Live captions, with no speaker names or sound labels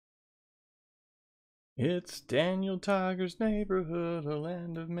It's Daniel Tiger's neighborhood, a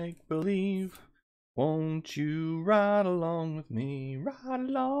land of make-believe. Won't you ride along with me? Ride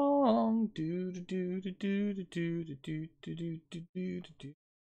along. Do do do do do do do do do do do do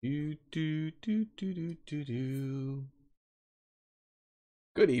do do do do do do do.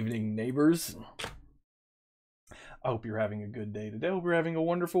 Good evening, neighbors. I hope you're having a good day today. I hope you're having a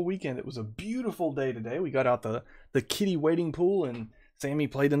wonderful weekend. It was a beautiful day today. We got out the kiddie wading pool, and Sammy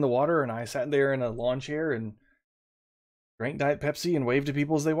played in the water, and I sat there in a lawn chair and drank Diet Pepsi and waved to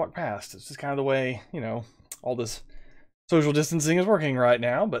people as they walked past. It's just kind of the way, all this social distancing is working right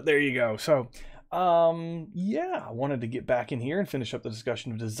now, but there you go. So, yeah, I wanted to get back in here and finish up the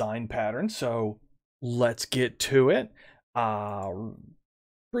discussion of design patterns. So let's get to it.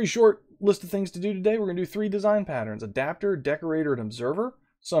 Pretty short list of things to do today. We're going to do 3 design patterns: adapter, decorator, and observer.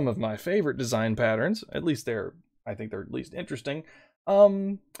 Some of my favorite design patterns. I think they're at least interesting.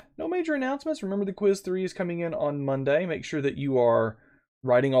 No major announcements. Remember, the quiz 3 is coming in on Monday. Make sure that you are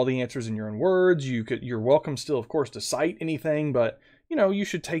writing all the answers in your own words. You're welcome still, of course, to cite anything, but you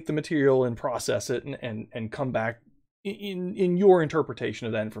should take the material and process it and come back in your interpretation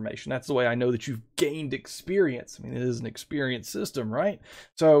of that information. That's the way I know that you've gained experience. I mean, it is an experience system, right?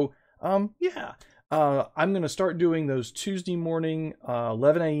 So, yeah. I'm going to start doing those Tuesday morning,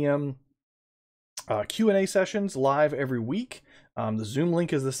 11 a.m. Q&A sessions live every week. The Zoom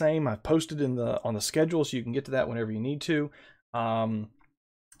link is the same. I've posted on the schedule, so you can get to that whenever you need to.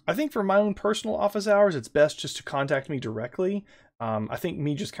 I think for my own personal office hours, it's best just to contact me directly. I think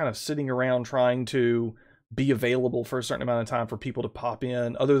me just kind of sitting around trying to be available for a certain amount of time for people to pop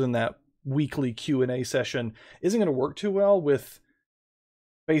in, other than that weekly Q&A session, isn't going to work too well with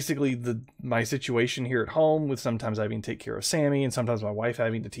basically my situation here at home, with sometimes having to take care of Sammy and sometimes my wife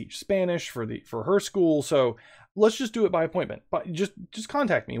having to teach Spanish for her school. So let's just do it by appointment. But just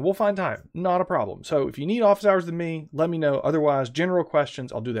contact me. We'll find time. Not a problem. So if you need office hours with me, let me know. Otherwise, general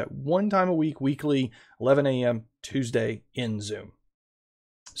questions, I'll do that 1 time a week, weekly, 11 a.m. Tuesday in Zoom.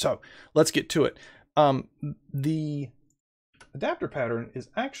 So let's get to it. The adapter pattern is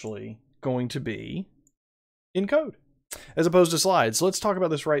actually going to be in code as opposed to slides. So let's talk about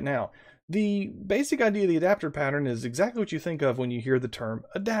this right now. The basic idea of the adapter pattern is exactly what you think of when you hear the term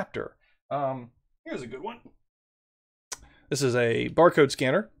adapter. Here's a good one. This is a barcode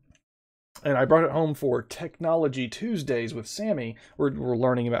scanner, and I brought it home for Technology Tuesdays with Sammy. We're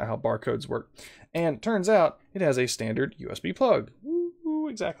learning about how barcodes work. And it turns out it has a standard USB plug. Woo,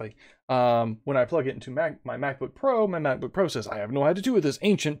 exactly. When I plug it into my MacBook Pro says, "I have no idea to do with this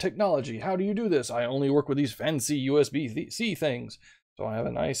ancient technology. How do you do this? I only work with these fancy USB-C things." So I have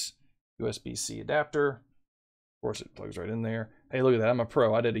a nice USB-C adapter. Of course, it plugs right in there. Hey, look at that. I'm a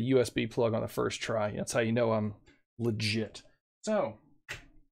pro. I did a USB plug on the first try. That's how you know I'm legit. So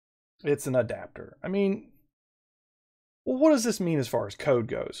it's an adapter. I mean, well, what does this mean as far as code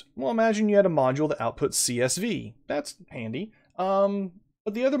goes? Well, imagine you had a module that outputs CSV. That's handy.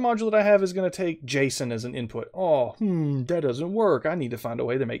 But the other module that I have is going to take JSON as an input. Oh, that doesn't work. I need to find a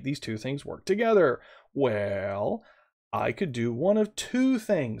way to make these two things work together. Well, I could do one of 2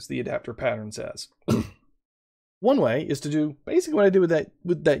 things, the adapter pattern says. One way is to do basically what I did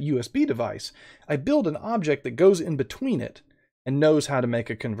with that USB device. I build an object that goes in between it and knows how to make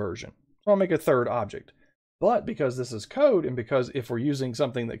a conversion. So I'll make a 3rd object. But because this is code, and because if we're using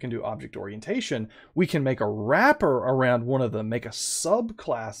something that can do object orientation, we can make a wrapper around one of them, make a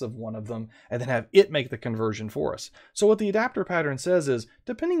subclass of one of them, and then have it make the conversion for us. So what the adapter pattern says is,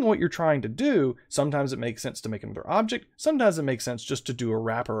 depending on what you're trying to do, sometimes it makes sense to make another object, sometimes it makes sense just to do a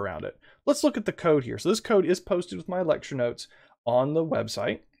wrapper around it. Let's look at the code here. So this code is posted with my lecture notes on the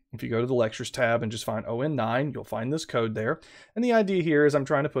website. If you go to the lectures tab and just find ON9, you'll find this code there. And the idea here is I'm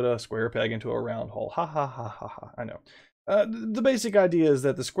trying to put a square peg into a round hole. Ha ha ha ha ha. I know. The basic idea is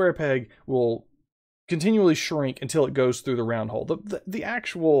that the square peg will continually shrink until it goes through the round hole. The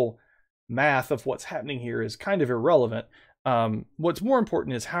actual math of what's happening here is kind of irrelevant. What's more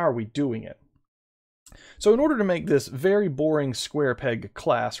important is how are we doing it? So in order to make this very boring square peg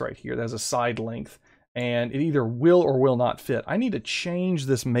class right here, that has a side length, and it either will or will not fit, I need to change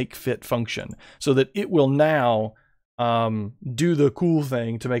this make fit function so that it will now do the cool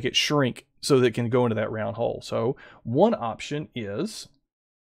thing to make it shrink so that it can go into that round hole. So one option is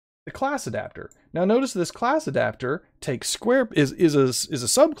the class adapter. Now notice this class adapter takes is a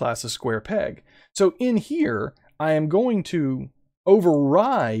subclass of square peg. So in here, I am going to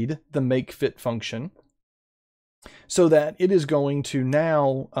override the make fit function so that it is going to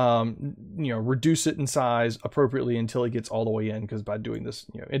now, reduce it in size appropriately until it gets all the way in, because by doing this,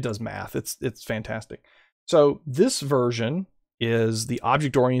 it does math. It's fantastic. So this version is the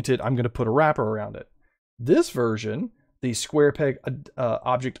object-oriented. I'm going to put a wrapper around it. This version, the square peg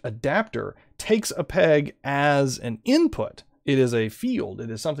object adapter, takes a peg as an input. It is a field. It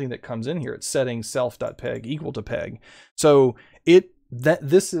is something that comes in here. It's setting self.peg equal to peg. So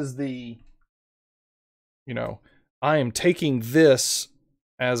this is the, you know, I am taking this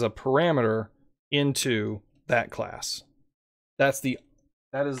as a parameter into that class. That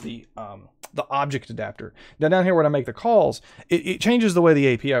is the object adapter. Now down here when I make the calls, it changes the way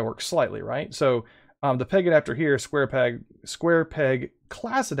the API works slightly, right? So the peg adapter here, square peg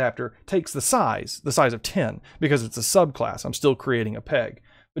class adapter, takes the size of 10 because it's a subclass. I'm still creating a peg.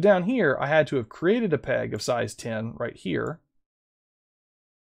 But down here, I had to have created a peg of size 10 right here.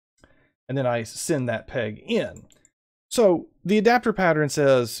 And then I send that peg in. So the adapter pattern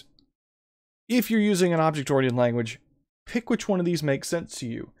says, if you're using an object-oriented language, pick which one of these makes sense to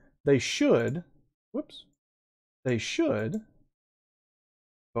you. They should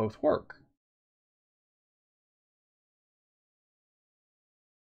both work.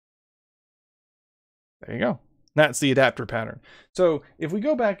 There you go. That's the adapter pattern. So if we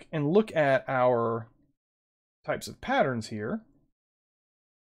go back and look at our types of patterns here.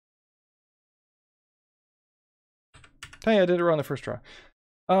 Hey, I did it on the first try.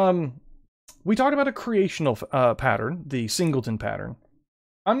 We talked about a creational pattern, the singleton pattern.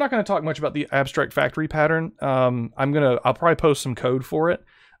 I'm not going to talk much about the abstract factory pattern. I'll probably post some code for it.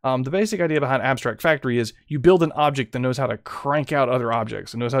 The basic idea behind abstract factory is you build an object that knows how to crank out other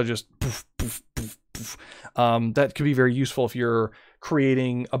objects and knows how to just poof, poof, poof, poof. That could be very useful if you're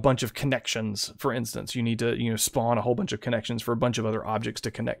creating a bunch of connections. For instance, you need to spawn a whole bunch of connections for a bunch of other objects to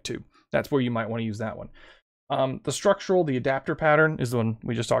connect to. That's where you might want to use that one. The structural, the adapter pattern is the one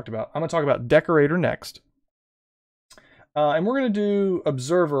we just talked about. I'm going to talk about decorator next. And we're going to do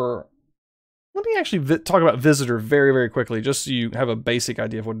observer. Let me actually talk about visitor very, very quickly, just so you have a basic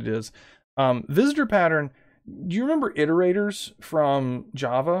idea of what it is. Visitor pattern, do you remember iterators from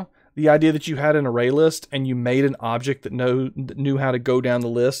Java? The idea that you had an array list and you made an object that knew how to go down the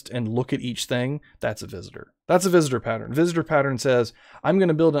list and look at each thing? That's a visitor. That's a visitor pattern. Visitor pattern says, I'm going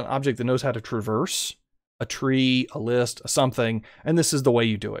to build an object that knows how to traverse a tree, a list, something, and this is the way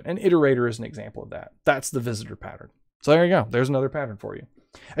you do it. An iterator is an example of that. That's the visitor pattern. So there you go. There's another pattern for you.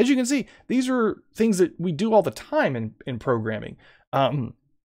 As you can see, these are things that we do all the time in programming.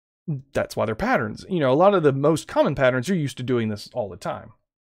 That's why they're patterns. A lot of the most common patterns, you're used to doing this all the time.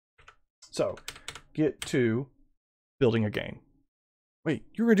 So get to building a game. Wait,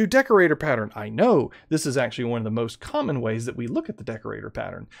 you're going to do decorator pattern. I know. This is actually one of the most common ways that we look at the decorator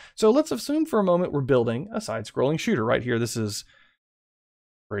pattern. So let's assume for a moment we're building a side-scrolling shooter right here. This is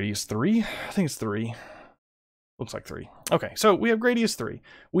Gradius 3. I think it's 3. Looks like 3. Okay, so we have Gradius 3.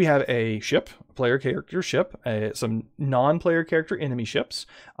 We have a ship, a player character ship, some non-player character enemy ships.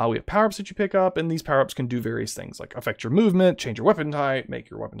 We have power-ups that you pick up, and these power-ups can do various things, like affect your movement, change your weapon type, make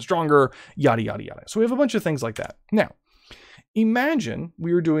your weapon stronger, yada, yada, yada. So we have a bunch of things like that. Now, imagine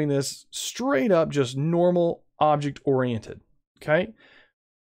we were doing this straight up, just normal object-oriented, okay?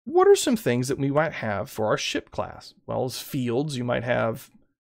 What are some things that we might have for our ship class? Well, as fields, you might have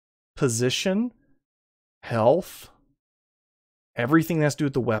position, health, everything that has to do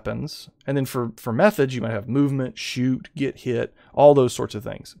with the weapons. And then for methods, you might have movement, shoot, get hit, all those sorts of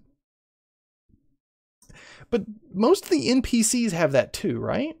things. But most of the NPCs have that too,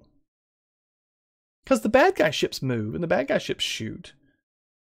 right? Because the bad guy ships move and the bad guy ships shoot.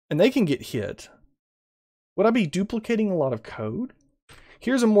 And they can get hit. Would I be duplicating a lot of code?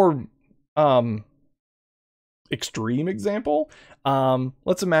 Here's a more extreme example.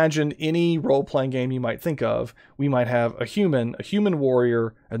 Let's imagine any role-playing game you might think of. We might have a human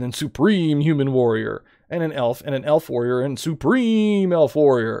warrior, and then supreme human warrior, and an elf warrior, and supreme elf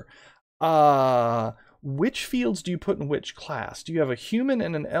warrior. Which fields do you put in which class? Do you have a human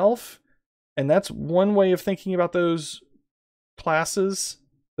and an elf? And that's one way of thinking about those classes,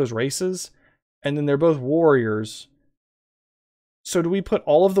 those races. And then they're both warriors. So do we put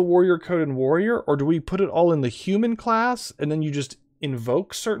all of the warrior code in warrior, or do we put it all in the human class and then you just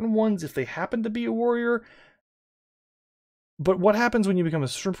invoke certain ones if they happen to be a warrior? But what happens when you become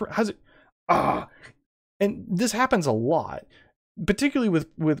a and this happens a lot, particularly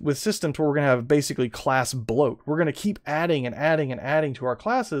with systems where we're going to have basically class bloat. We're going to keep adding and adding and adding to our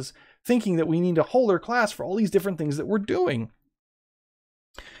classes, thinking that we need to hold our class for all these different things that we're doing.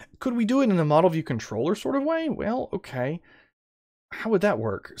 Could we do it in a model view controller sort of way? Well, okay. How would that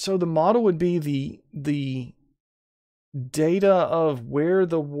work? So the model would be the data of where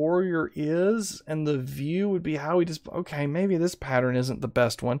the warrior is, and the view would be how we just, okay, maybe this pattern isn't the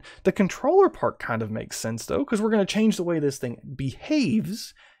best one. The controller part kind of makes sense though, because we're going to change the way this thing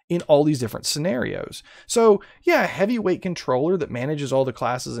behaves in all these different scenarios. So yeah, a heavyweight controller that manages all the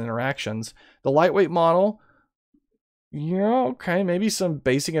classes and interactions. The lightweight model, yeah, okay, maybe some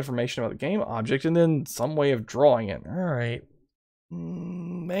basic information about the game object and then some way of drawing it. All right,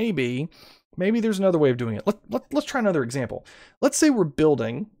 maybe there's another way of doing it. Let's try another example. Let's say we're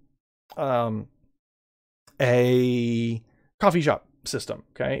building a coffee shop system,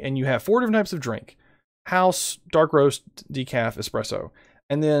 okay? And you have 4 different types of drink: house, dark roast, decaf, espresso.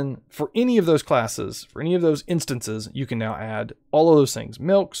 And then for any of those classes, for any of those instances, you can now add all of those things: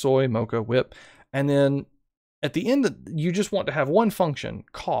 milk, soy, mocha, whip. And then at the end, you just want to have one function,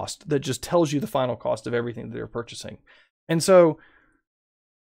 cost, that just tells you the final cost of everything that they're purchasing. And so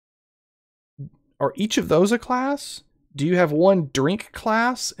are each of those a class? Do you have one drink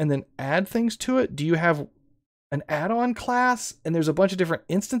class and then add things to it? Do you have an add-on class and there's a bunch of different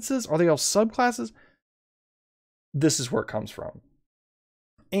instances? Are they all subclasses? This is where it comes from.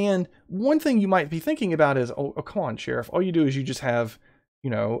 And one thing you might be thinking about is, oh come on, Sheriff, all you do is you just have, you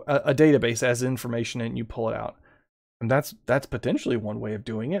know, a database as information and you pull it out. And that's potentially one way of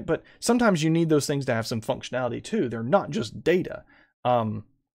doing it, but sometimes you need those things to have some functionality too. They're not just data.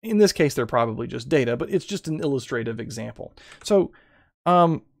 In this case, they're probably just data, but it's just an illustrative example. So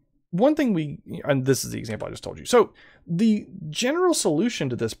one thing and this is the example I just told you. So the general solution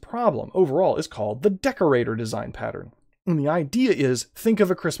to this problem overall is called the decorator design pattern. And the idea is, think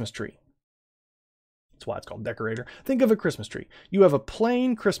of a Christmas tree. That's why it's called decorator. Think of a Christmas tree. You have a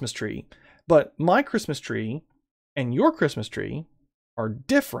plain Christmas tree, but my Christmas tree and your Christmas tree are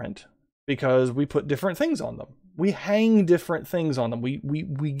different because we put different things on them. We hang different things on them.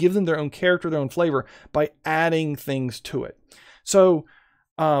 We give them their own character, their own flavor by adding things to it. So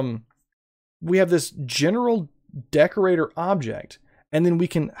we have this general decorator object, and then we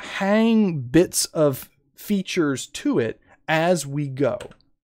can hang bits of features to it as we go.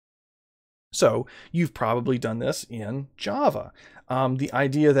 So you've probably done this in Java. The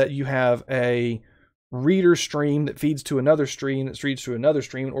idea that you have a reader stream that feeds to another stream that feeds to another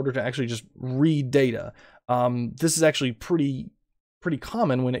stream in order to actually just read data. This is actually pretty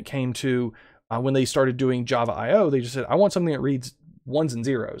common when it came to when they started doing Java I/O. They just said, I want something that reads ones and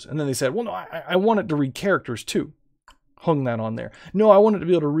zeros. And then they said, well, no, I want it to read characters too. Hung that on there. No, I want it to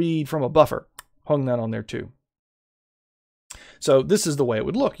be able to read from a buffer. Hung that on there too. So this is the way it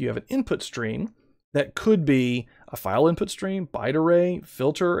would look. You have an input stream that could be a file input stream, byte array,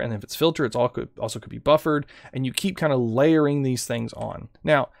 filter, and if it's filter, it's also could be buffered, and you keep kind of layering these things on.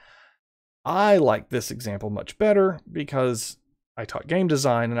 Now, I like this example much better because I taught game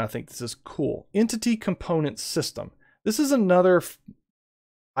design and I think this is cool. Entity component system. This is another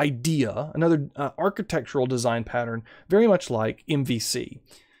idea, another architectural design pattern, very much like MVC,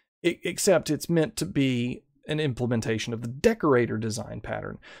 except it's meant to be an implementation of the decorator design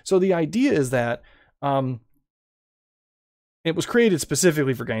pattern. So the idea is that it was created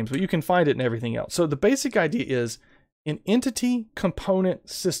specifically for games, but you can find it in everything else. So the basic idea is an entity component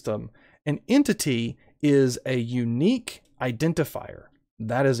system. An entity is a unique identifier.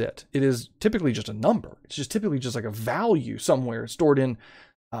 That is it. It is typically just a number. It's just typically just like a value somewhere stored in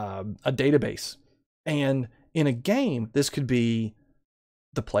a database. And in a game, this could be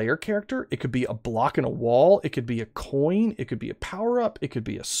the player character. It could be a block in a wall. It could be a coin. It could be a power-up. It could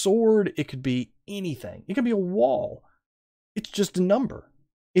be a sword. It could be anything. It could be a wall. It's just a number.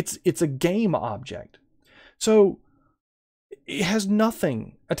 It's a game object. So it has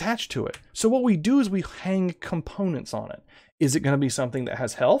nothing attached to it. So what we do is we hang components on it. Is it going to be something that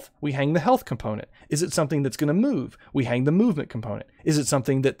has health? We hang the health component. Is it something that's going to move? We hang the movement component. Is it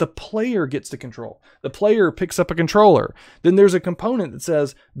something that the player gets to control? The player picks up a controller. Then there's a component that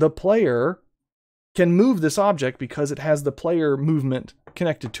says the player can move this object because it has the player movement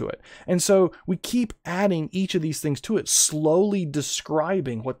connected to it. And so we keep adding each of these things to it, slowly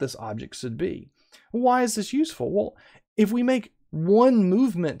describing what this object should be. Why is this useful? Well, if we make one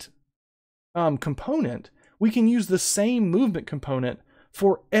movement component, we can use the same movement component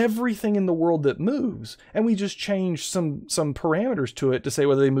for everything in the world that moves. And we just change some parameters to it to say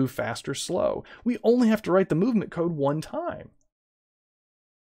whether they move fast or slow. We only have to write the movement code one time.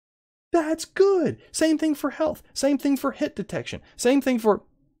 That's good. Same thing for health. Same thing for hit detection. Same thing for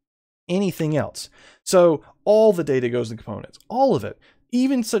anything else. So all the data goes in components. All of it.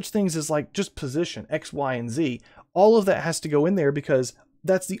 Even such things as like just position, X, Y, and Z. All of that has to go in there because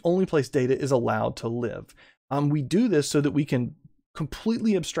that's the only place data is allowed to live. We do this so that we can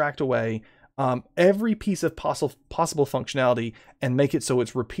completely abstract away every piece of possible functionality and make it so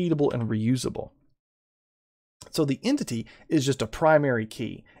it's repeatable and reusable. So the entity is just a primary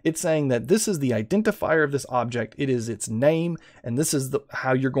key. It's saying that this is the identifier of this object, it is its name, and this is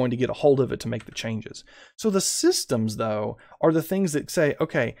how you're going to get a hold of it to make the changes. So the systems, though, are the things that say,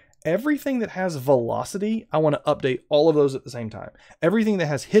 okay, everything that has velocity, I want to update all of those at the same time. Everything that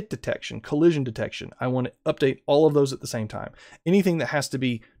has hit detection, collision detection, I want to update all of those at the same time. Anything that has to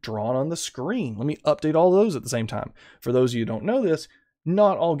be drawn on the screen, let me update all those at the same time. For those of you who don't know this,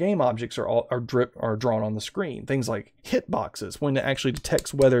 not all game objects are drawn on the screen. Things like hitboxes, when it actually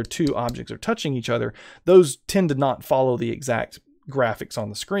detects whether two objects are touching each other, those tend to not follow the exact graphics on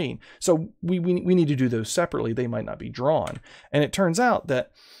the screen. So we need to do those separately. They might not be drawn. And it turns out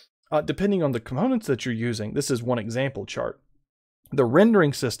that depending on the components that you're using, this is one example chart. The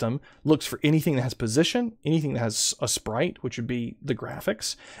rendering system looks for anything that has position, anything that has a sprite, which would be the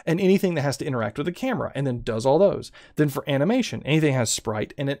graphics, and anything that has to interact with the camera, and then does all those. Then for animation, anything has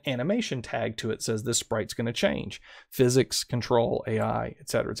sprite and an animation tag to it says this sprite's going to change. Physics, control, AI,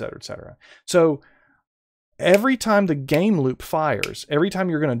 etc., etc., etc. So every time the game loop fires, every time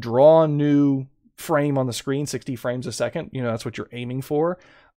you're going to draw a new frame on the screen, 60 frames a second, you know, that's what you're aiming for.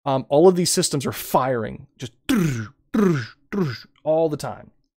 All of these systems are firing just all the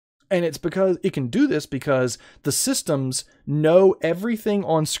time. And it's because it can do this because the systems know everything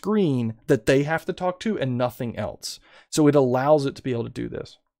on screen that they have to talk to and nothing else. So it allows it to be able to do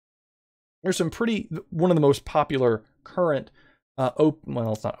this. There's some one of the most popular current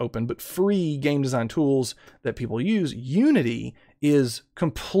well, it's not open, but free game design tools that people use. Unity is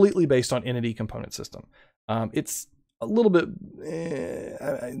completely based on Entity Component System. It's a little bit,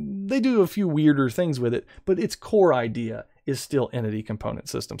 they do a few weirder things with it, but its core idea is still Entity Component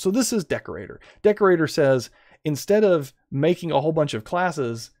System. So this is Decorator. Decorator says, instead of making a whole bunch of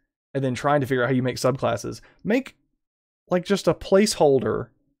classes and then trying to figure out how you make subclasses, make like just a placeholder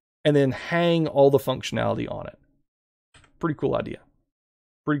and then hang all the functionality on it. Pretty cool idea.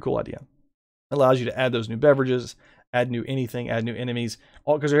 Pretty cool idea. Allows you to add those new beverages, add new anything, add new enemies.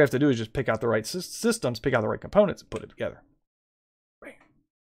 All because you have to do is just pick out the right systems, pick out the right components, and put it together. Right.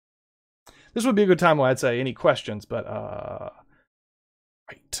 This would be a good time where I'd say any questions, but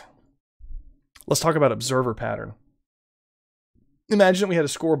right. Let's talk about observer pattern. Imagine we had a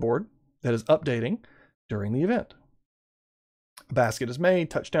scoreboard that is updating during the event. A basket is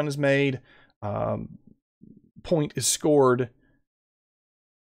made, touchdown is made, point is scored,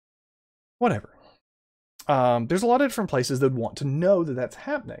 whatever. There's a lot of different places that want to know that that's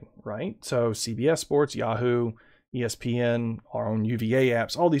happening, right? So CBS Sports, Yahoo, ESPN, our own UVA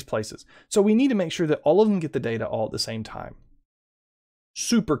apps, all these places. So we need to make sure that all of them get the data all at the same time.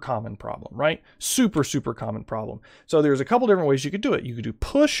 Super common problem, right? Super, super common problem. So there's a couple different ways you could do it. You could do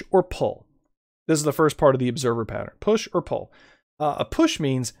push or pull. This is the first part of the observer pattern, push or pull. A push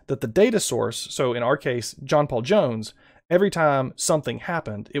means that the data source, so in our case, John Paul Jones, every time something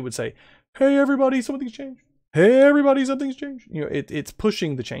happened, it would say, hey, everybody, something's changed. Hey, everybody, something's changed. You know, it's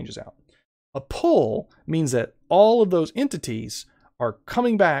pushing the changes out. A pull means that all of those entities are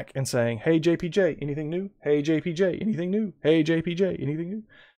coming back and saying, hey, JPJ, anything new? Hey, JPJ, anything new? Hey, JPJ, anything new?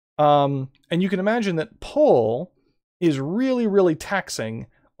 And you can imagine that pull is really, really taxing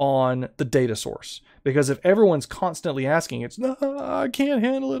on the data source, because if everyone's constantly asking, it's no, I can't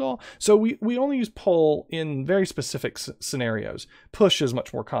handle it all. So we only use pull in very specific scenarios. Push is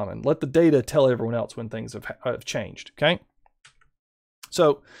much more common. Let the data tell everyone else when things have changed. Okay.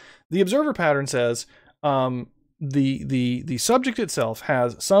 So the observer pattern says the subject itself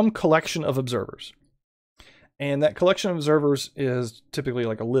has some collection of observers, and that collection of observers is typically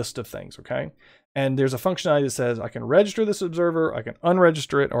like a list of things. Okay. And there's a functionality that says I can register this observer, I can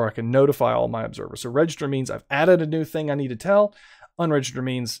unregister it, or I can notify all my observers. So register means I've added a new thing I need to tell. Unregister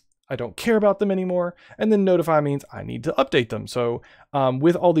means I don't care about them anymore. And then notify means I need to update them. So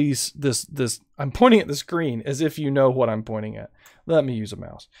with all these, I'm pointing at the screen as if you know what I'm pointing at. Let me use a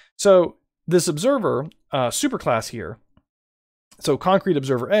mouse. So this observer superclass here. So concrete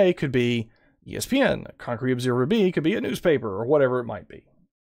observer A could be ESPN. Concrete observer B could be a newspaper or whatever it might be.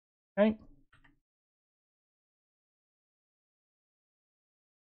 Okay.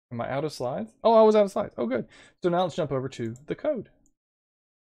 Am I out of slides? Oh, I was out of slides. Oh, good. So now let's jump over to the code.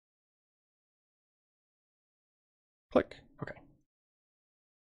 Click. Okay.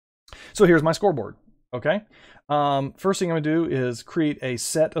 So here's my scoreboard. Okay. First thing I'm going to do is create a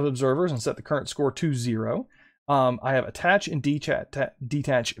set of observers and set the current score to 0. I have attach and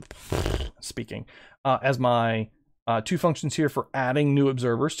detach speaking as my two functions here for adding new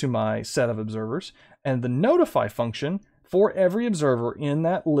observers to my set of observers, and the notify function for every observer in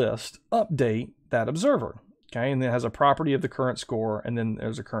that list, update that observer. Okay, and it has a property of the current score, and then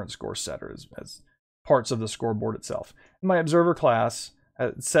there's a current score setter as parts of the scoreboard itself. My observer class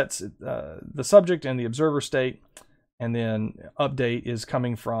sets the subject and the observer state, and then update is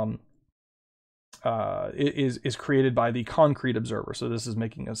coming from is created by the concrete observer. So this is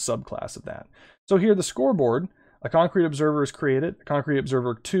making a subclass of that. So here the scoreboard, a concrete observer is created, a concrete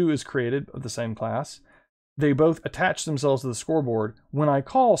observer 2 is created of the same class. They both attach themselves to the scoreboard. When I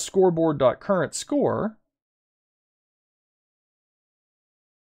call scoreboard.currentScore,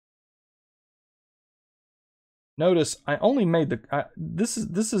 notice I only made the this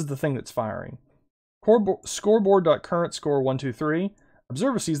is the thing that's firing. Scoreboard.currentScore 1, 2, 3.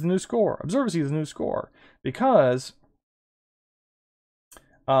 Observer sees the new score. Observer sees the new score because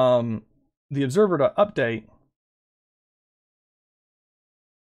the observer.update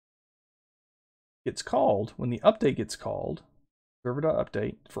gets called. When the update gets called,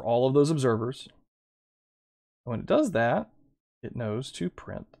 observer.update for all of those observers. When it does that, it knows to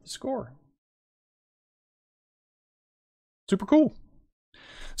print the score. Super cool.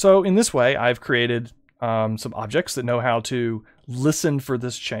 So in this way, I've created some objects that know how to listen for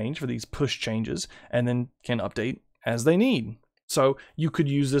this change, for these push changes, and then can update as they need. So you could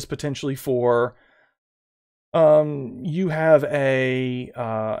use this potentially for you have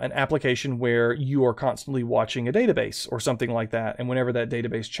an application where you are constantly watching a database or something like that, and whenever that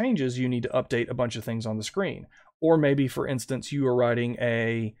database changes, you need to update a bunch of things on the screen. Or maybe, for instance, you are writing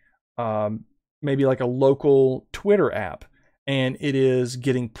a maybe like a local Twitter app, and it is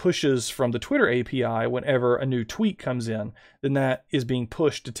getting pushes from the Twitter API whenever a new tweet comes in, then that is being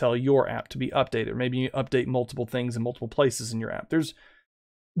pushed to tell your app to be updated. Or maybe you update multiple things in multiple places in your app.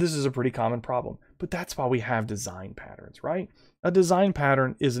 This is a pretty common problem, but that's why we have design patterns, right? A design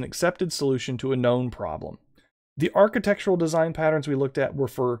pattern is an accepted solution to a known problem. The architectural design patterns we looked at were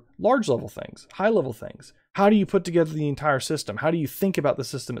for large level things, high level things. How do you put together the entire system? How do you think about the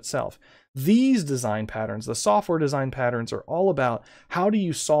system itself? These design patterns, the software design patterns, are all about how do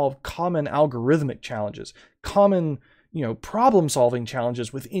you solve common algorithmic challenges, common, problem solving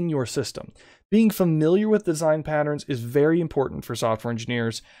challenges within your system. Being familiar with design patterns is very important for software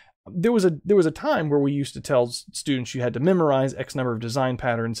engineers. There was a time where we used to tell students you had to memorize X number of design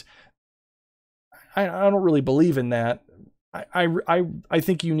patterns. I don't really believe in that. I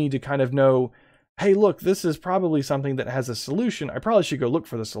think you need to kind of know, hey, look, this is probably something that has a solution. I probably should go look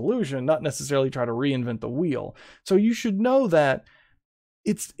for the solution, not necessarily try to reinvent the wheel. So you should know that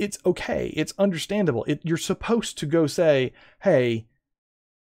it's okay. It's understandable. You're supposed to go say, hey,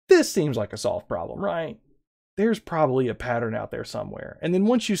 this seems like a solved problem, right? There's probably a pattern out there somewhere. And then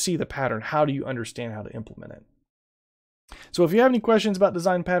once you see the pattern, how do you understand how to implement it? So if you have any questions about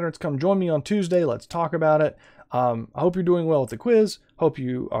design patterns, come join me on Tuesday. Let's talk about it. I hope you're doing well with the quiz. Hope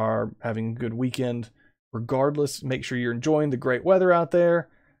you are having a good weekend. Regardless, make sure you're enjoying the great weather out there.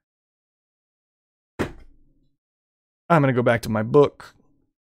 I'm going to go back to my book.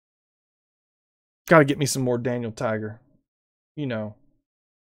 Got to get me some more Daniel Tiger. Why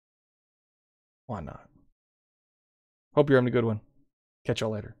not? Hope you're having a good one. Catch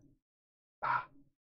y'all later. Bye.